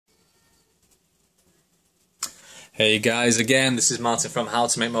Hey guys, again, this is Martin from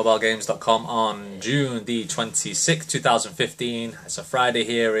howtomakemobilegames.com on June the 26th, 2015. It's a Friday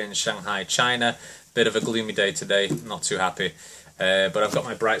here in Shanghai, China. Bit of a gloomy day today, not too happy. But I've got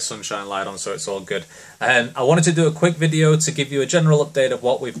my bright sunshine light on, so it's all good. I wanted to do a quick video to give you a general update of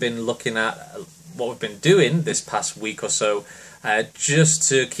what we've been looking at, what we've been doing this past week or so. Just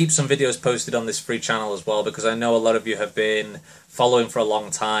to keep some videos posted on this free channel as well, because I know a lot of you have been following for a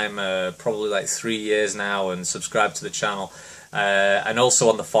long time, probably like 3 years now, and subscribed to the channel, and also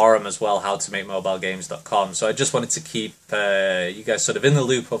on the forum as well, howtomakemobilegames.com. So I just wanted to keep you guys sort of in the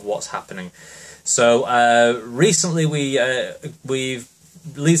loop of what's happening. So recently we've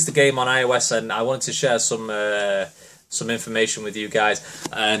released the game on iOS, and I wanted to share some information with you guys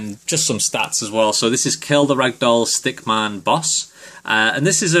and just some stats as well. So this is Kill the Ragdoll Stickman Boss, and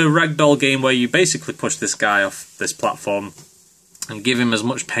this is a ragdoll game where you basically push this guy off this platform and give him as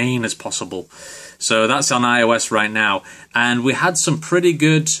much pain as possible. So that's on iOS right now, and we had some pretty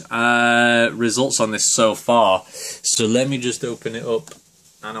good results on this so far. So let me just open it up,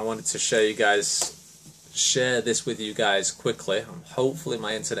 and I wanted to share this with you guys quickly. Hopefully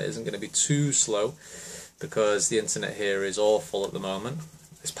my internet isn't going to be too slow, because the internet here is awful at the moment.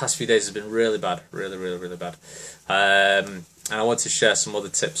 This past few days has been really bad, really bad. And I want to share some other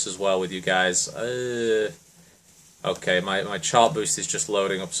tips as well with you guys. Okay, my chart boost is just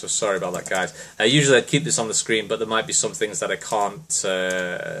loading up, so sorry about that, guys. Usually I'd keep this on the screen, but there might be some things that I can't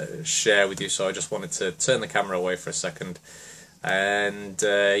share with you, so I just wanted to turn the camera away for a second. And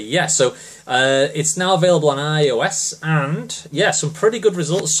yeah, so it's now available on iOS, and yeah, some pretty good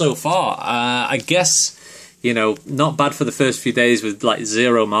results so far. I guess, you know, not bad for the first few days with like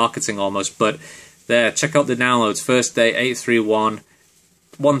zero marketing almost, but there, check out the downloads. First day, 831,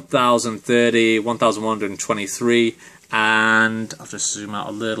 1030, 1123, and I'll just zoom out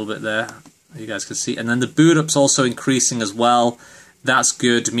a little bit there, you guys can see. And then the boot up's also increasing as well. That's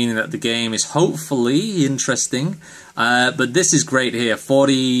good, meaning that the game is hopefully interesting. But this is great here,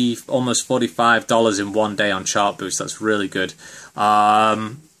 almost $45 in 1 day on chart boost. That's really good.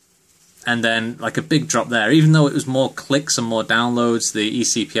 And then like a big drop there. Even though it was more clicks and more downloads, the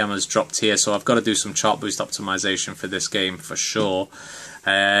eCPM has dropped here, so I've got to do some chart boost optimization for this game for sure.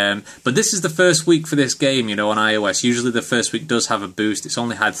 But this is the first week for this game, you know, on iOS. Usually the first week does have a boost. It's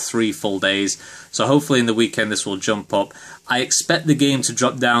only had 3 full days, so hopefully in the weekend this will jump up. I expect the game to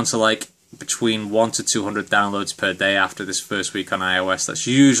drop down to like between 100 to 200 downloads per day after this first week on iOS. That's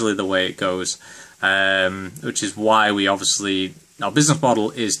usually the way it goes, which is why we obviously, our business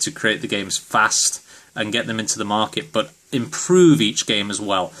model is to create the games fast and get them into the market, but improve each game as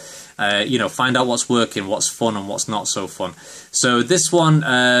well. You know, find out what's working, what's fun, and what's not so fun. So this one,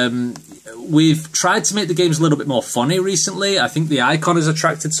 we've tried to make the games a little bit more funny recently. I think the icon has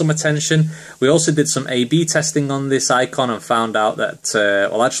attracted some attention. We also did some A/B testing on this icon and found out that,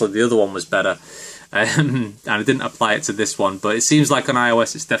 well, actually the other one was better. And I didn't apply it to this one, but it seems like on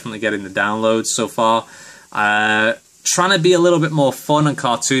iOS it's definitely getting the downloads so far. Trying to be a little bit more fun and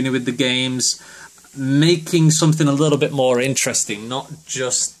cartoony with the games, making something a little bit more interesting, not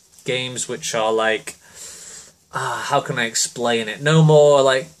just games which are like, how can I explain it? No more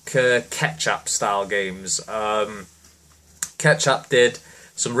like Ketchup style games. Ketchup did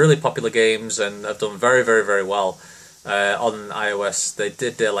some really popular games and have done very well on iOS. They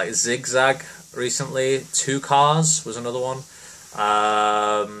did like Zigzag recently. Two Cars was another one.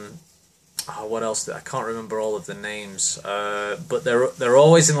 What else? I can't remember all of the names, but they're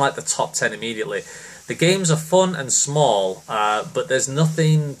always in like the top 10 immediately. The games are fun and small, but there's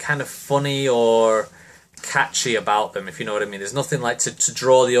nothing kind of funny or catchy about them, if you know what I mean. There's nothing like to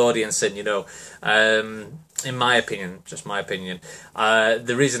draw the audience in, you know. In my opinion, just my opinion,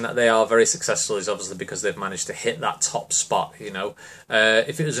 the reason that they are very successful is obviously because they've managed to hit that top spot, you know.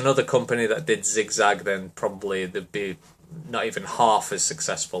 If it was another company that did Zigzag, then probably they'd be not even half as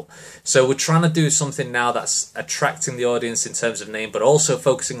successful. So we're trying to do something now that's attracting the audience in terms of name, but also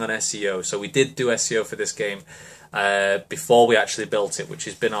focusing on SEO. So we did do SEO for this game before we actually built it, which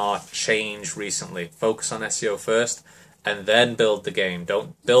has been our change recently. Focus on SEO first and then build the game.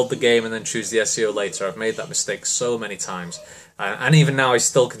 Don't build the game and then choose the SEO later. I've made that mistake so many times, and even now I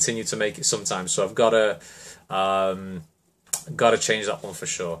still continue to make it sometimes. So I've got to change that one for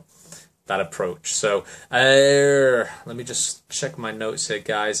sure, that approach. So let me just check my notes here,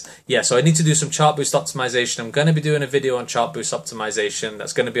 guys. Yeah, so I need to do some chart boost optimization. I'm going to be doing a video on chart boost optimization.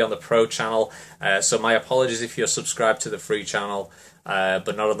 That's going to be on the pro channel. So my apologies if you're subscribed to the free channel,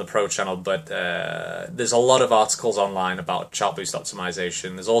 but not on the pro channel. But there's a lot of articles online about chart boost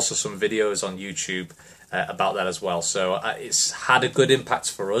optimization. There's also some videos on YouTube about that as well. So it's had a good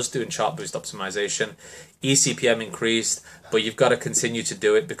impact for us doing chart boost optimization. eCPM increased, but you've got to continue to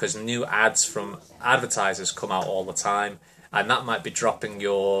do it because new ads from advertisers come out all the time, and that might be dropping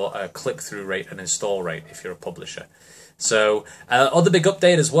your click-through rate and install rate if you're a publisher. So, other big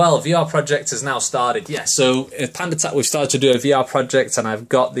update as well, VR project has now started. Yeah, so at PandaTap we've started to do a VR project, and I've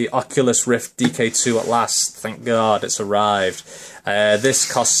got the Oculus Rift DK2 at last. Thank God it's arrived. This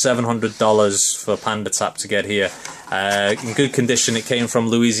cost $700 for PandaTap to get here. In good condition, it came from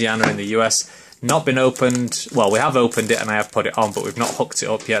Louisiana in the US. Not been opened. Well, we have opened it and I have put it on, but we've not hooked it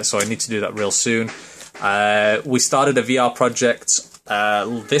up yet, so I need to do that real soon. We started a VR project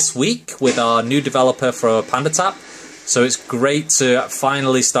this week with our new developer for PandaTap. So it's great to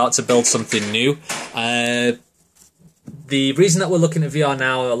finally start to build something new. The reason that we're looking at VR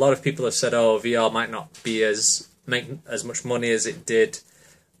now, a lot of people have said, oh, VR might not be make as much money as it did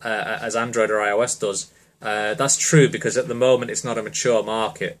as Android or iOS does. That's true because at the moment it's not a mature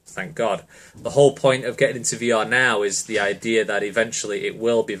market, thank God. The whole point of getting into VR now is the idea that eventually it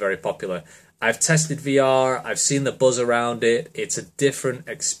will be very popular. I've tested VR, I've seen the buzz around it. It's a different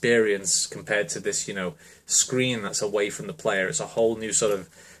experience compared to this, you know, screen that's away from the player. It's a whole new sort of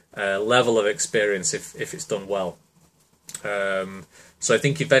level of experience if it's done well. So I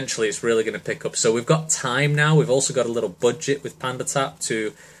think eventually it's really going to pick up. So we've got time now. We've also got a little budget with PandaTap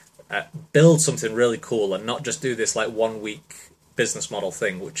to build something really cool and not just do this like 1 week business model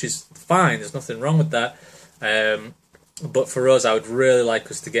thing, which is fine. There's nothing wrong with that. But for us, I would really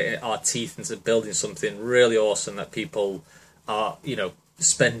like us to get our teeth into building something really awesome that people are, you know,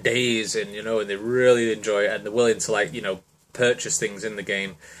 spend days in, you know, and they really enjoy it and they're willing to, like, you know, purchase things in the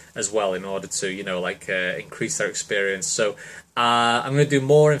game as well in order to, you know, like increase their experience. So I'm going to do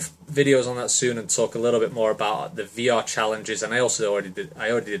more videos on that soon and talk a little bit more about the VR challenges. And I already did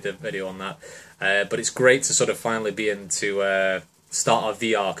a video on that. But it's great to sort of finally be into start our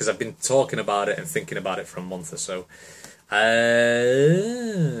VR because I've been talking about it and thinking about it for a month or so.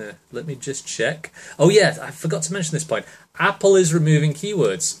 Let me just check. Oh yeah, I forgot to mention this point. Apple is removing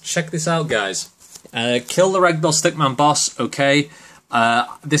keywords. Check this out, guys. Kill the Ragdoll Stickman boss. Okay.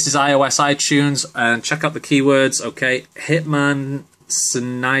 This is iOS iTunes, and check out the keywords. Okay, Hitman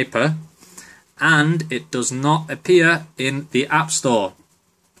Sniper, and it does not appear in the App Store.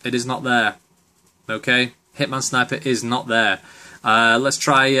 It is not there. Okay, Hitman Sniper is not there. Let's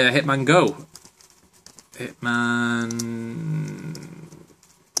try Hitman Go. Hitman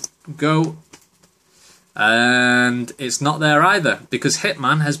Go, and it's not there either because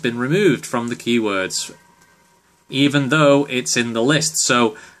Hitman has been removed from the keywords, even though it's in the list.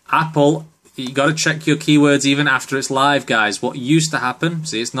 So Apple, you got to check your keywords even after it's live, guys. What used to happen,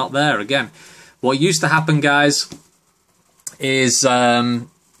 see, it's not there again. What used to happen, guys, is Apple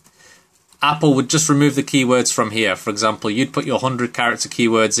would just remove the keywords from here. For example, you'd put your 100 character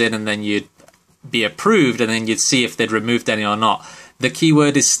keywords in and then you'd be approved and then you'd see if they'd removed any or not. The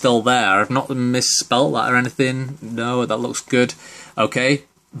keyword is still there. I've not misspelled that or anything. No, that looks good. Okay,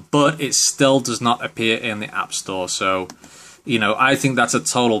 but it still does not appear in the App Store. So, you know, I think that's a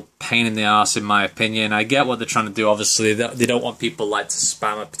total pain in the arse in my opinion. I get what they're trying to do. Obviously, they don't want people like to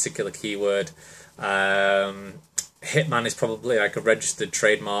spam a particular keyword. Hitman is probably like a registered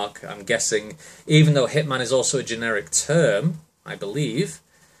trademark, I'm guessing, even though Hitman is also a generic term, I believe.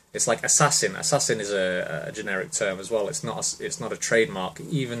 It's like assassin. Assassin is a generic term as well. It's not a trademark,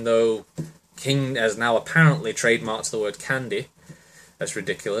 even though King has now apparently trademarked the word candy. That's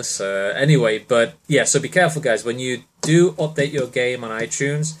ridiculous. Anyway, but yeah, so be careful, guys. When you do update your game on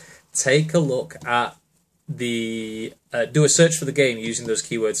iTunes, take a look at the do a search for the game using those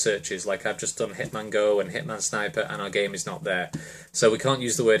keyword searches. Like I've just done Hitman Go and Hitman Sniper, and our game is not there. So we can't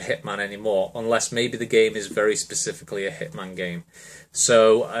use the word Hitman anymore, unless maybe the game is very specifically a Hitman game.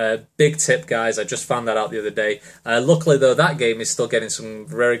 So big tip, guys. I just found that out the other day. Luckily, though, that game is still getting some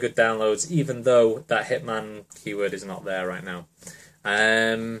very good downloads, even though that Hitman keyword is not there right now.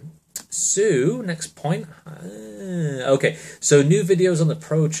 So, next point. Okay, so new videos on the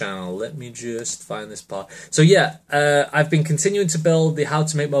Pro channel. Let me just find this part. So yeah, I've been continuing to build the How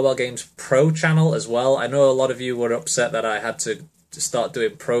to Make Mobile Games Pro channel as well. I know a lot of you were upset that I had to start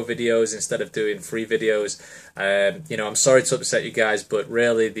doing pro videos instead of doing free videos. You know, I'm sorry to upset you guys, but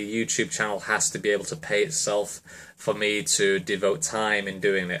really the YouTube channel has to be able to pay itself for me to devote time in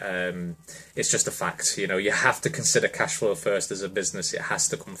doing it. It's just a fact. You know, you have to consider cash flow first as a business. It has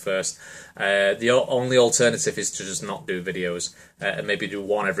to come first. The only alternative is to just not do videos and maybe do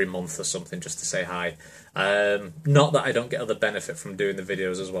one every month or something just to say hi. Not that I don't get other benefit from doing the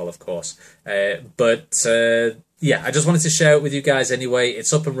videos as well, of course. Yeah, I just wanted to share it with you guys anyway.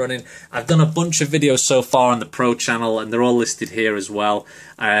 It's up and running. I've done a bunch of videos so far on the Pro channel, and they're all listed here as well.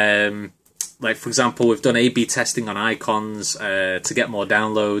 Like, for example, we've done A/B testing on icons to get more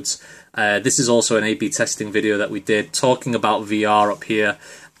downloads. This is also an A/B testing video that we did talking about VR up here.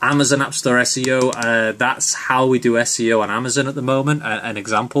 Amazon App Store SEO, that's how we do SEO on Amazon at the moment, an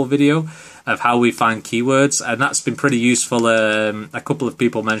example video of how we find keywords, and that's been pretty useful. A couple of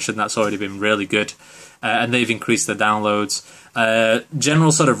people mentioned that's already been really good, and they've increased the downloads.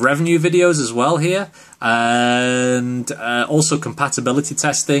 General sort of revenue videos as well here, and also compatibility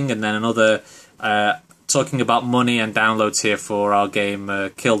testing, and then another talking about money and downloads here for our game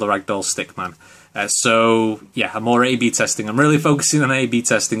Kill the Ragdoll Stickman. So yeah, more A/B testing. I'm really focusing on A/B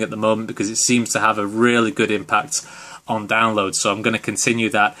testing at the moment because it seems to have a really good impact on downloads, so I'm going to continue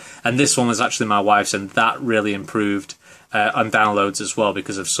that. And this one was actually my wife's, and that really improved on downloads as well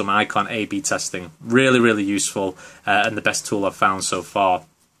because of some icon A/B testing. Really, really useful, and the best tool I've found so far,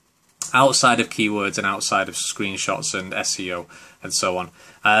 outside of keywords and outside of screenshots and SEO and so on.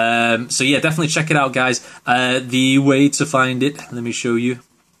 So yeah, definitely check it out, guys. The way to find it, let me show you.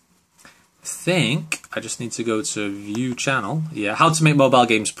 I think I just need to go to View Channel. Yeah, How to Make Mobile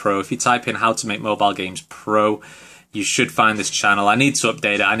Games Pro. If you type in How to Make Mobile Games Pro, you should find this channel. I need to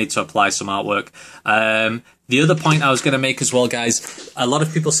update it. I need to apply some artwork. The other point I was going to make as well, guys, a lot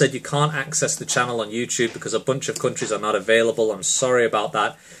of people said you can't access the channel on YouTube because a bunch of countries are not available. I'm sorry about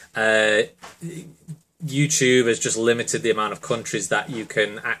that. YouTube has just limited the amount of countries that you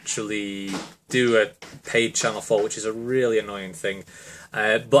can actually do a paid channel for, which is a really annoying thing.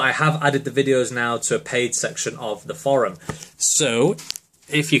 But I have added the videos now to a paid section of the forum. So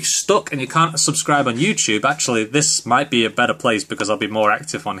if you're stuck and you can't subscribe on YouTube, actually this might be a better place because I'll be more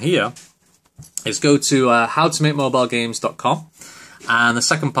active on here. Is go to howtomakemobilegames.com, and the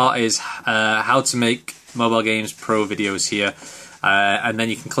second part is how to make mobile games pro videos here. And then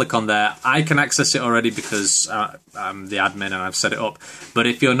you can click on there. I can access it already because I'm the admin and I've set it up. But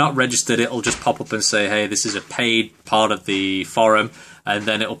if you're not registered, it'll just pop up and say, hey, this is a paid part of the forum. And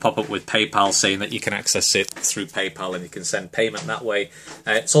then it'll pop up with PayPal saying that you can access it through PayPal and you can send payment that way.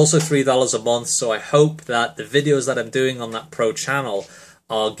 It's also $3 a month. So I hope that the videos that I'm doing on that Pro channel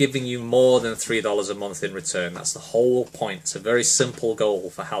are giving you more than $3 a month in return. That's the whole point. It's a very simple goal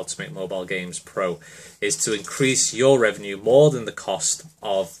for How to Make Mobile Games Pro, is to increase your revenue more than the cost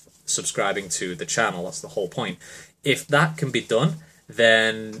of subscribing to the channel. That's the whole point. If that can be done,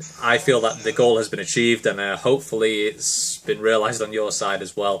 then I feel that the goal has been achieved, and hopefully it's been realized on your side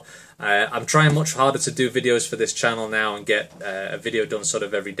as well. I'm trying much harder to do videos for this channel now and get a video done sort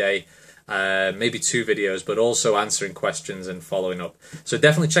of every day. Maybe 2 videos, but also answering questions and following up. So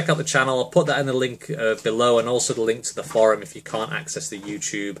definitely check out the channel. I'll put that in the link below, and also the link to the forum if you can't access the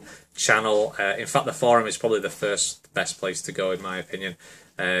YouTube channel. In fact, the forum is probably the best place to go in my opinion,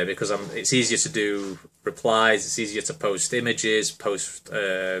 because it's easier to do replies, it's easier to post images, post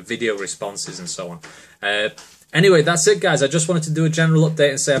video responses and so on. Anyway, that's it, guys. I just wanted to do a general update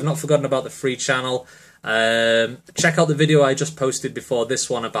and say I've not forgotten about the free channel. Check out the video I just posted before this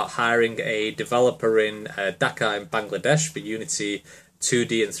one about hiring a developer in Dhaka in Bangladesh for Unity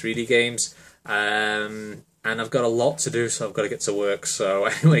 2D and 3D games, and I've got a lot to do, so I've got to get to work. So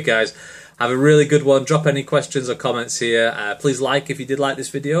anyway, guys, have a really good one. Drop any questions or comments here. Please like if you did like this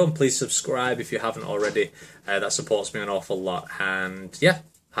video, and please subscribe if you haven't already. That supports me an awful lot. And yeah,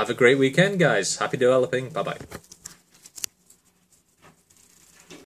 have a great weekend, guys. Happy developing. Bye bye.